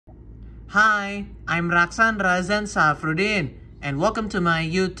Hi, I'm Rakhsan Safruddin and welcome to my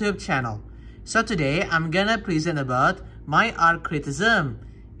YouTube channel. So today I'm gonna present about my art criticism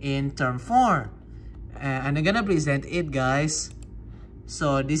in term 4 and I'm gonna present it, guys.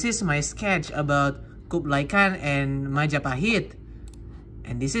 So this is my sketch about Kublai Khan and Majapahit,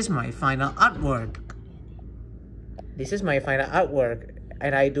 and this is my final artwork. This is my final artwork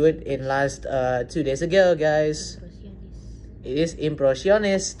and I do it in last 2 days ago, guys. It is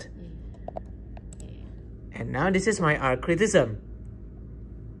impressionist. And now this is my art criticism.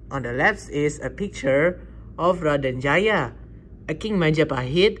 On the left is a picture of Raden Jaya, a king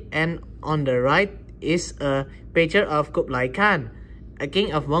Majapahit, and on the right is a picture of Kublai Khan, a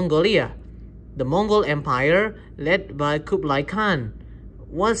king of Mongolia. The Mongol Empire, led by Kublai Khan,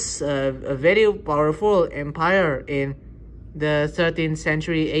 was a very powerful empire in the 13th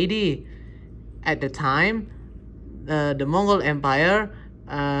century AD. At the time, the Mongol Empire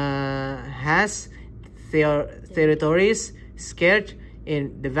has territories scattered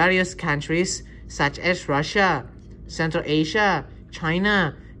in the various countries such as Russia, Central Asia,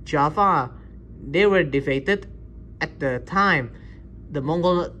 China, Java. They were defeated at the time. The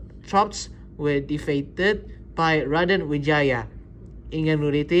Mongol troops were defeated by Raden Wijaya. In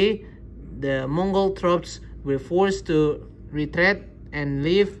reality, the Mongol troops were forced to retreat and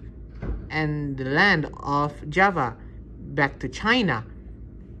leave and the land of Java back to China.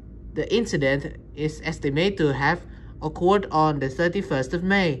 The incident is estimated to have occurred on the 31st of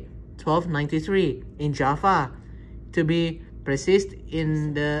May, 1293 in Java, to be precise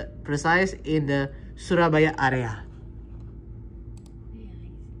in the Surabaya area.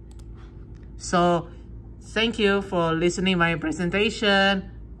 So, thank you for listening my presentation.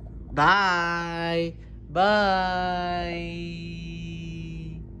 Bye. Bye.